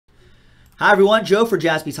Hi everyone, Joe for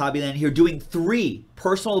Jaspys Hobbyland here doing 3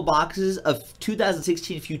 personal boxes of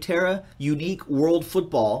 2016 Futera Unique World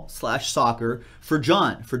Football / Soccer for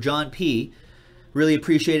John P. Really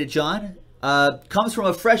appreciate it, John. Comes from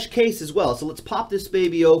a fresh case as well, so let's pop this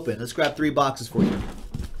baby open. Let's grab 3 boxes for you.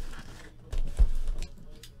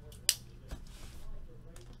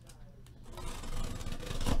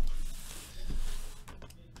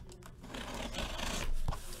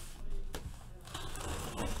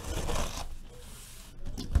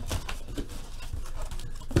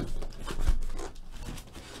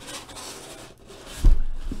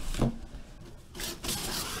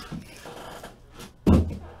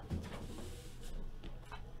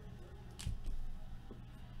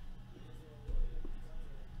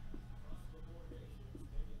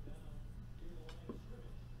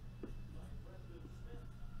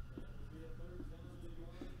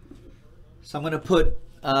 So I'm going to put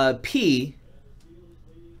P.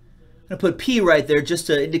 I'm going to put P right there just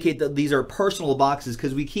to indicate that these are personal boxes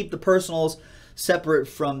because we keep the personals separate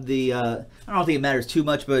from the. I don't think it matters too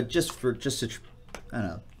much, but just to, I don't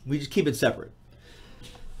know, we just keep it separate.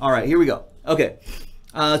 All right, here we go. Okay,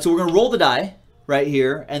 so we're going to roll the die right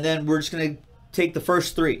here, and then we're just going to take the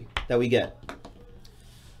first 3 that we get.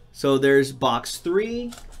 So there's box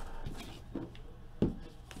 3.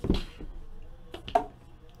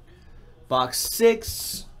 Box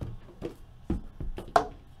 6.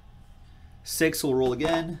 6 will roll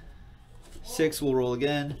again. 6 will roll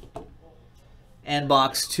again. And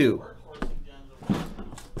box 2. So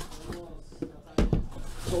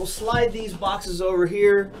we'll slide these boxes over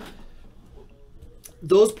here.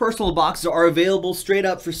 Those personal boxes are available straight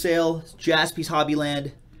up for sale.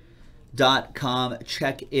 JaspysHobbyland.com.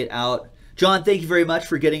 Check it out. John, thank you very much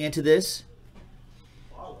for getting into this.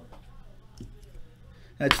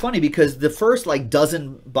 It's funny because the first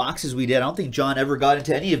dozen boxes we did, I don't think John ever got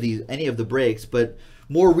into any of the breaks, but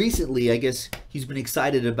more recently, I guess he's been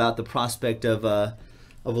excited about the prospect of a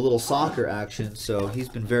little soccer action, so he's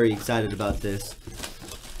been very excited about this.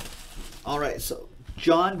 All right, so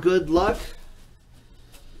John, good luck.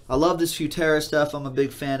 I love this Futera stuff. I'm a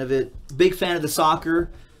big fan of it. Big fan of the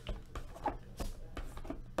soccer.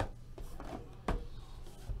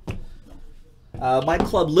 My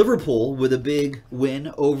club, Liverpool, with a big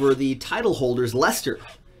win over the title holders, Leicester.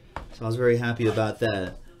 So I was very happy about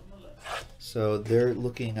that. So they're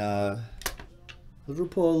looking,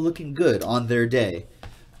 Liverpool looking good on their day.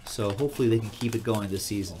 So hopefully they can keep it going this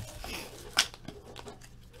season.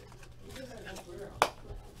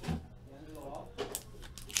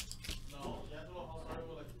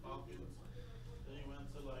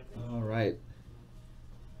 All right.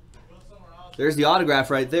 There's the autograph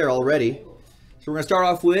right there already. So we're going to start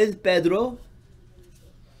off with Pedro.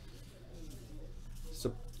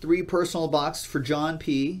 So 3 personal boxes for John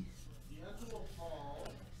P.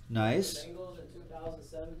 Nice.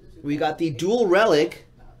 We got the dual relic,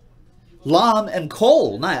 Lam and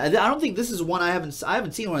Cole. Nice. I don't think this is one I haven't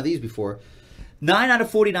seen one of these before. 9 out of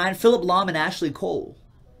 49, Philip Lam and Ashley Cole.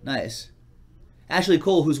 Nice. Ashley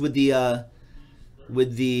Cole, who's with the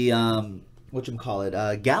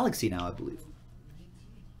whatchamacallit, Galaxy now, I believe.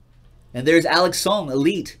 And there's Alex Song,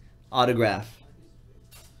 Elite autograph.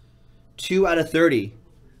 2 out of 30.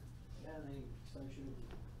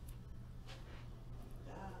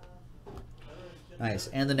 Nice.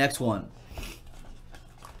 And the next one.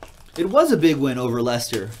 It was a big win over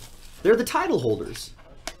Leicester. They're the title holders.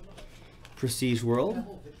 Prestige World.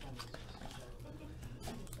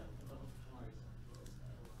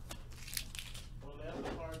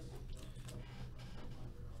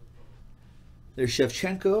 There's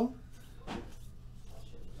Shevchenko.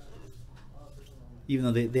 Even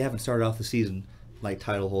though they haven't started off the season like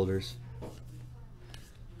title holders.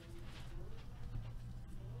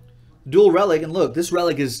 Dual relic, and look, this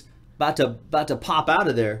relic is about to pop out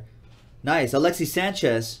of there. Nice, Alexis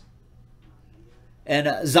Sanchez and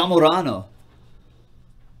Zamorano.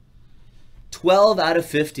 12 out of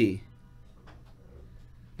 50.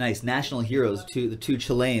 Nice, national heroes, the two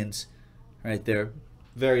Chileans right there.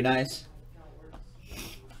 Very nice.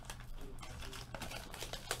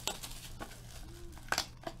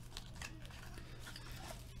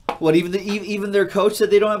 What, even their coach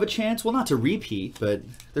said they don't have a chance? Well, not to repeat, but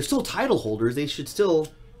they're still title holders. They should still,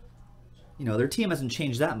 their team hasn't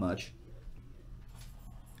changed that much.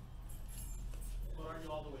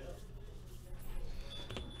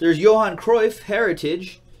 There's Johan Cruyff,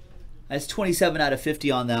 Heritage. That's 27 out of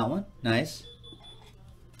 50 on that one. Nice.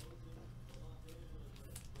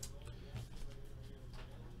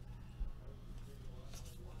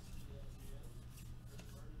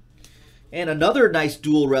 And another nice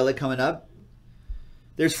dual relic coming up.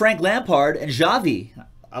 There's Frank Lampard and Xavi.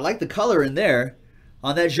 I like the color in there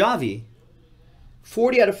on that Xavi.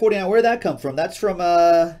 40 out of 49. Where did that come from? That's from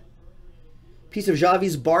a piece of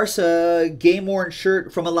Xavi's Barca game-worn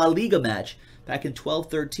shirt from a La Liga match back in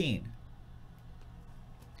 12-13.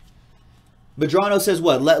 Madrano says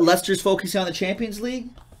what? Leicester's focusing on the Champions League?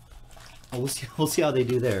 Well, we'll see how they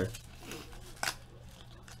do there.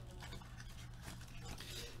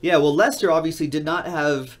 Yeah, well, Leicester obviously did not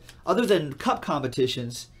have, other than cup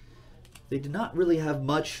competitions, they did not really have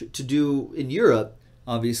much to do in Europe,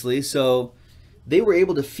 obviously. So they were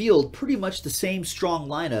able to field pretty much the same strong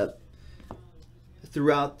lineup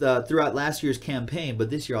throughout last year's campaign, but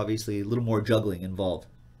this year obviously a little more juggling involved.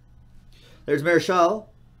 There's Marichal,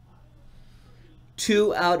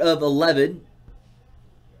 2 out of 11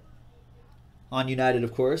 on United,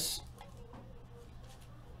 of course.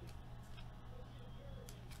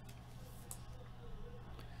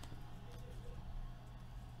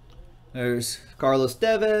 There's Carlos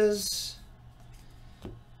Tevez.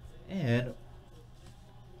 And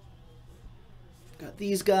got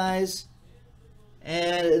these guys.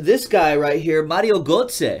 And this guy right here, Mario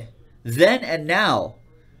Götze. Then and now.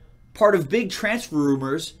 Part of big transfer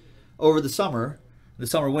rumors over the summer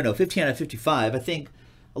window. 15 out of 55. I think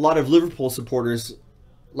a lot of Liverpool supporters,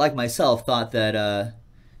 like myself, thought that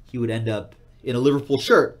he would end up in a Liverpool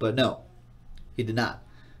shirt. But no, he did not.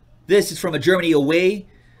 This is from a Germany away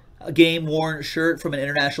game-worn shirt from an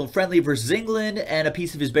international friendly versus England, and a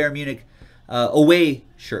piece of his Bayern Munich away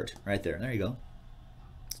shirt right there. There you go.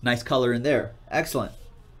 Nice color in there. Excellent.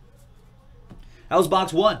 That was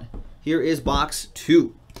box 1. Here is box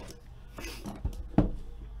 2.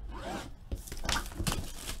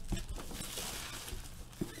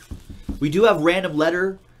 We do have random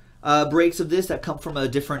letter breaks of this that come from a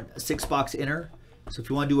different 6-box inner. So if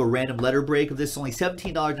you want to do a random letter break of this, only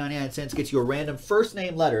 $17.99 gets you a random first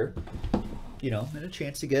name letter, you know, and a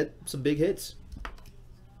chance to get some big hits.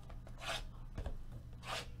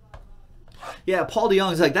 Yeah, Paul de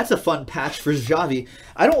Jong is like, that's a fun patch for Xavi.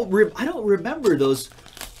 I don't remember those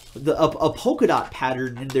a polka dot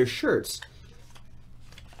pattern in their shirts,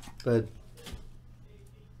 but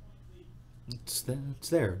it's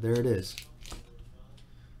there. There it is.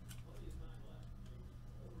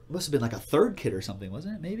 Must have been like a third kit or something,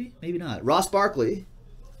 wasn't it? Maybe? Maybe not. Ross Barkley.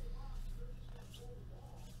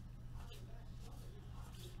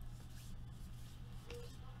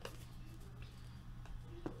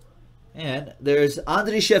 And there's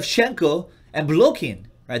Andriy Shevchenko and Blokin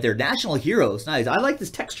right there. National heroes. Nice. I like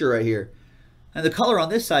this texture right here. And the color on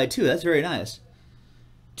this side too. That's very nice.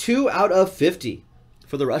 2 out of 50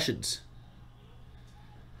 for the Russians.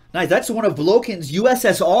 Nice. That's one of Blokin's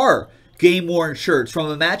USSR game-worn shirts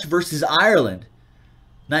from a match versus Ireland.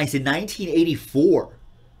 Nice, in 1984.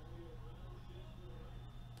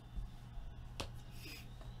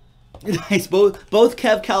 Nice, both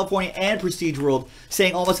Kev California and Prestige World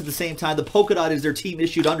saying almost at the same time the polka dot is their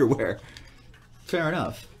team-issued underwear. Fair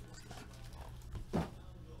enough.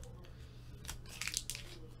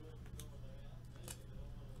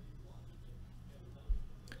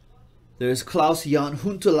 There's Klaus-Jan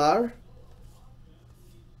Huntelaar.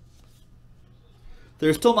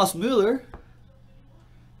 There's Thomas Müller,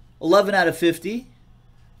 11 out of 50.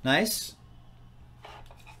 Nice.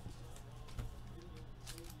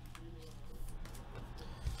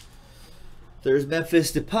 There's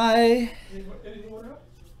Memphis Depay.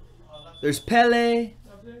 There's Pele.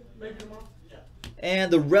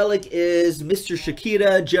 And the relic is Mr.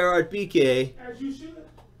 Shakira, Gerard Piqué.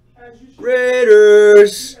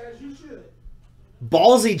 Raiders.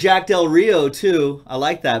 Ballsy Jack Del Rio, too. I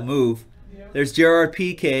like that move. There's Gerard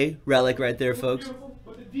Piqué relic right there, folks.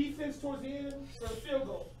 But the defense towards the end for the field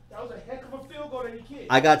goal. That was a heck of a field goal that he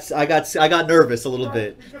kicked. I got nervous a little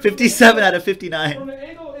bit. 57 out of 59. From the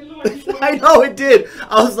angle, it looked like I know it did.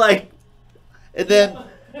 I was like, and then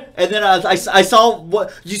I saw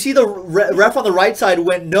what you see. The ref on the right side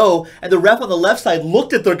went no, and the ref on the left side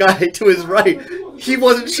looked at the guy to his right. He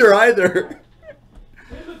wasn't sure either.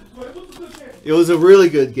 It was a really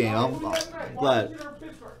good game. I'm glad.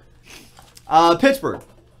 Pittsburgh.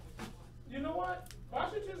 You know what?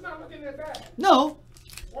 Washington's not looking that bad. No.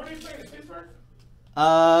 Where are they playing? Pittsburgh?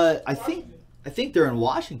 I think they're in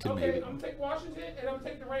Washington. Okay, maybe. I'm gonna take Washington and I'm gonna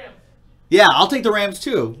take the Rams. Yeah, I'll take the Rams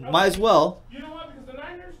too. Okay. Might as well. You know what? Because the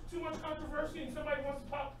Niners, too much controversy, and somebody wants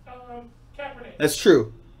to pop Kaepernick. That's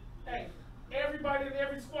true. Hey, everybody in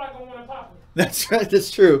every squad gonna want to pop him. That's right.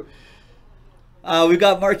 That's true. We've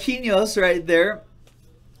got Marquinhos right there.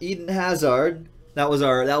 Eden Hazard. That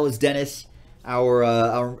was Dennis,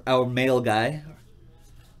 our mail guy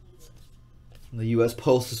from the U.S.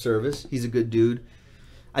 Postal Service. He's a good dude.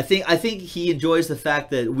 I think he enjoys the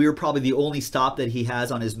fact that we're probably the only stop that he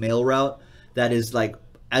has on his mail route that is like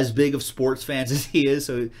as big of sports fans as he is.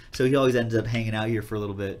 So he always ends up hanging out here for a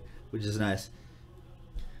little bit, which is nice.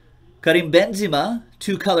 Karim Benzema,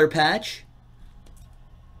 2-color patch.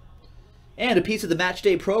 And a piece of the match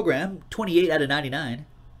day program, 28 out of 99.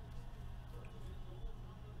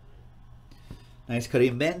 Nice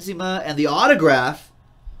Karim Benzema. And the autograph.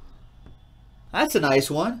 That's a nice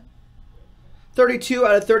one. 32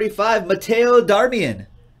 out of 35, Matteo Darmian.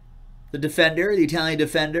 The defender, the Italian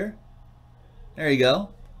defender. There you go.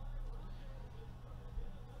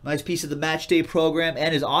 Nice piece of the match day program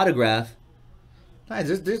and his autograph.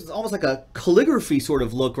 Nice. There's almost like a calligraphy sort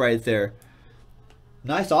of look right there.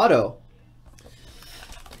 Nice auto.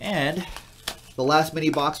 And the last mini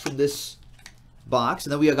box from this box.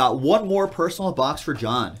 And then we got one more personal box for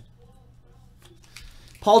John.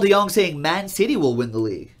 Paul de Jong saying Man City will win the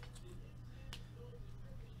league.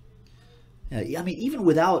 Yeah, I mean, even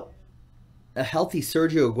without a healthy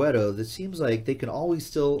Sergio Aguero, it seems like they can always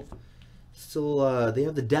still they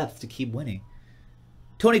have the depth to keep winning.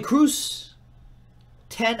 Toni Kroos,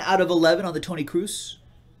 10 out of 11 on the Toni Kroos.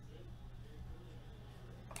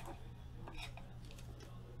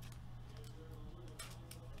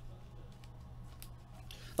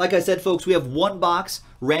 Like I said, folks, we have one box,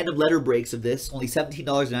 random letter breaks of this, only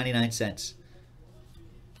 $17.99.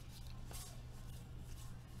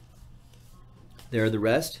 There are the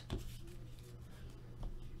rest.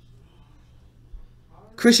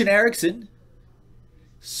 Christian Eriksen.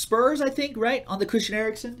 Spurs, I think, right? On the Christian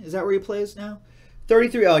Eriksen. Is that where he plays now?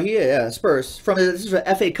 33. Oh, yeah, Spurs. This is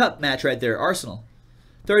an FA Cup match right there. Arsenal.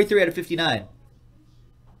 33 out of 59.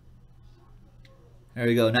 There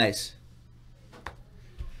we go. Nice.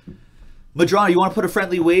 Madrano, you want to put a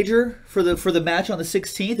friendly wager for the match on the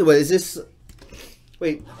 16th? What is this?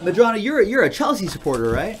 Wait, Madrano, you're a Chelsea supporter,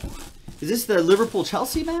 right? Is this the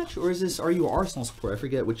Liverpool-Chelsea match, or are you an Arsenal supporter? I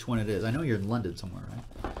forget which one it is. I know you're in London somewhere, right?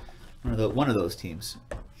 One of those teams.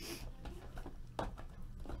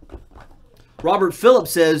 Robert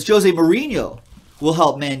Phillips says Jose Mourinho will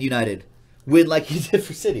help Man United win like he did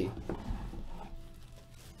for City.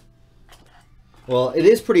 Well, it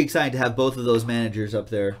is pretty exciting to have both of those managers up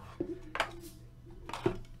there.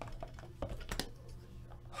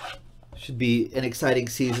 Should be an exciting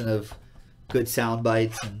season of good sound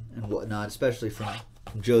bites and whatnot, especially from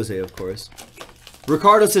Jose, of course.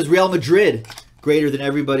 Ricardo says Real Madrid greater than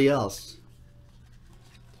everybody else.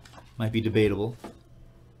 Might be debatable.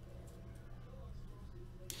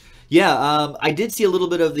 Yeah, I did see a little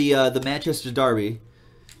bit of the Manchester derby.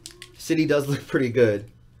 City does look pretty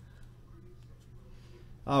good.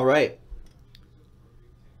 All right.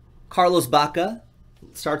 Carlos Bacca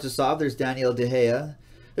starts us off. There's Daniel De Gea.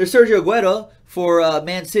 There's Sergio Aguero for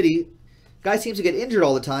Man City. Guy seems to get injured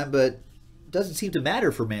all the time, but doesn't seem to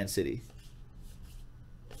matter for Man City.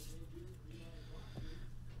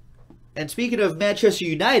 And speaking of Manchester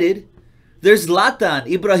United, there's Zlatan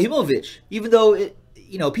Ibrahimovic. Even though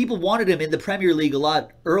people wanted him in the Premier League a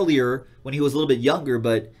lot earlier when he was a little bit younger,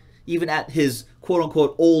 but even at his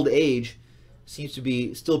quote-unquote old age, seems to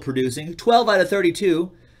be still producing. 12 out of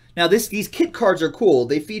 32. Now these kit cards are cool.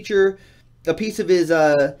 They feature a piece of his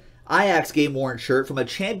Ajax game-worn shirt from a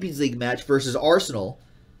Champions League match versus Arsenal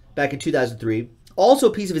back in 2003. Also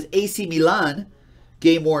a piece of his AC Milan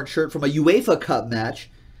game-worn shirt from a UEFA Cup match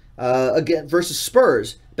again versus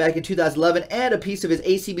Spurs back in 2011. And a piece of his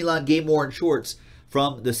AC Milan game-worn shorts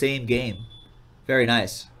from the same game. Very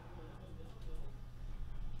nice.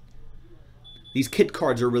 These kit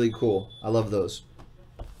cards are really cool. I love those.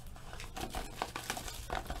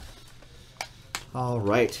 All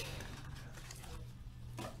right.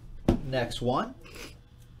 Next one.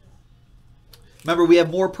 Remember, we have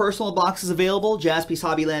more personal boxes available.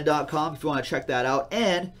 JaspysHobbyland.com if you want to check that out.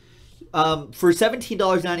 And for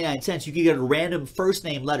 $17.99, you can get a random first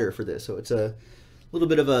name letter for this. So it's a little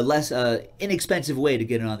bit of a less inexpensive way to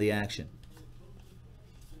get in on the action.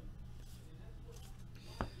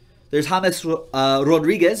 There's James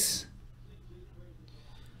Rodriguez.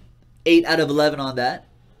 8 out of 11 on that.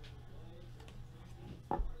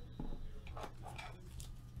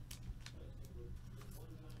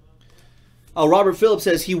 Oh, Robert Phillips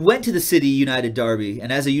says he went to the City United derby,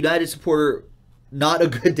 and as a United supporter, not a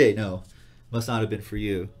good day. No, must not have been for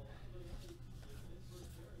you.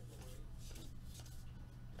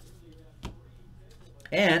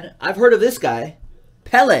 And I've heard of this guy,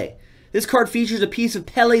 Pele. This card features a piece of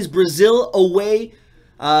Pele's Brazil away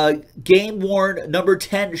game-worn number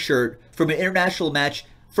 10 shirt from an international match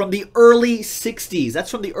from the early 60s.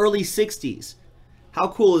 That's from the early 60s. How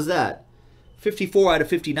cool is that? 54 out of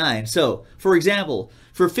 59. So, for example,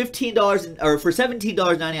 for $15 or for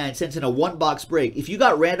 $17.99 in a one-box break, if you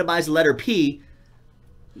got randomized letter P,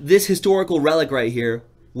 this historical relic right here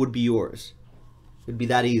would be yours. It'd be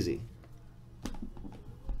that easy.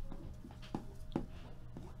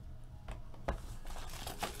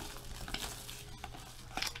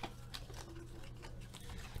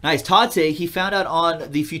 Nice. Tate, he found out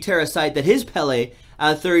on the Futera site that his Pele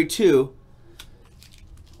out of 32,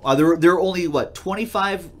 there are only, what,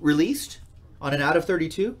 25 released on an out of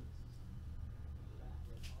 32?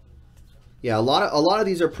 Yeah, a lot of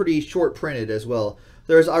these are pretty short printed as well.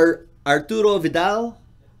 There's our Arturo Vidal,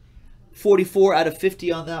 44 out of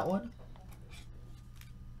 50 on that one.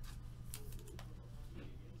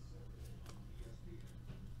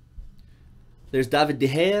 There's David De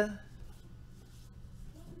Gea.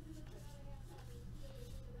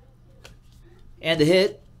 And the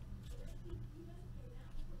hit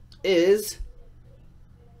is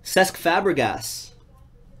Cesc Fabregas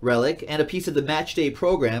relic and a piece of the match day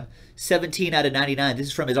program, 17 out of 99. This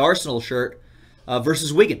is from his Arsenal shirt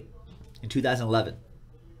versus Wigan in 2011.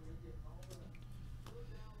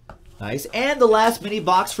 Nice. And the last mini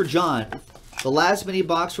box for John. The last mini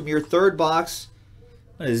box from your third box.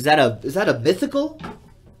 Is that a mythical?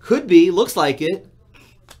 Could be. Looks like it.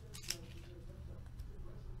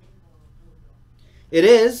 It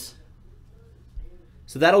is.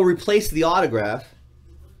 So that'll replace the autograph.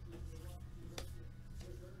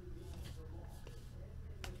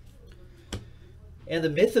 And the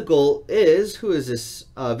mythical is, who is this?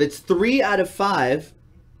 It's 3 out of 5.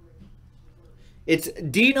 It's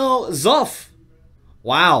Dino Zoff.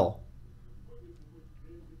 Wow.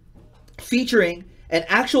 Featuring an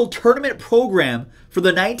actual tournament program for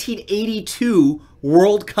the 1982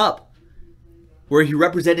 World Cup, where he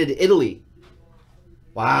represented Italy.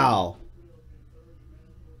 Wow.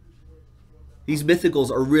 These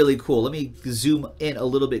mythicals are really cool. Let me zoom in a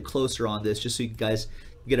little bit closer on this just so you guys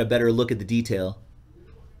get a better look at the detail.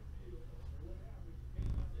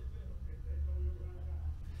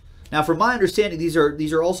 Now, from my understanding, these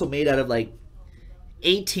are also made out of like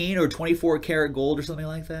 18 or 24 karat gold or something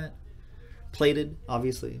like that. Plated,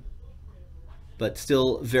 obviously. But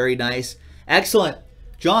still very nice. Excellent.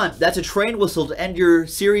 John, that's a train whistle to end your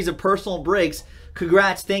series of personal breaks.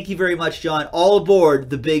 Congrats. Thank you very much, John. All aboard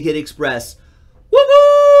the Big Hit Express. Whoop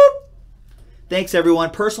whoop! Thanks, everyone.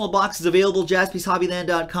 Personal boxes available,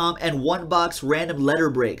 JaspysHobbyland.com, and one box random letter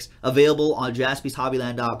breaks available on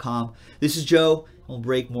JaspysHobbyland.com. This is Joe. We'll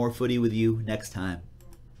break more footy with you next time.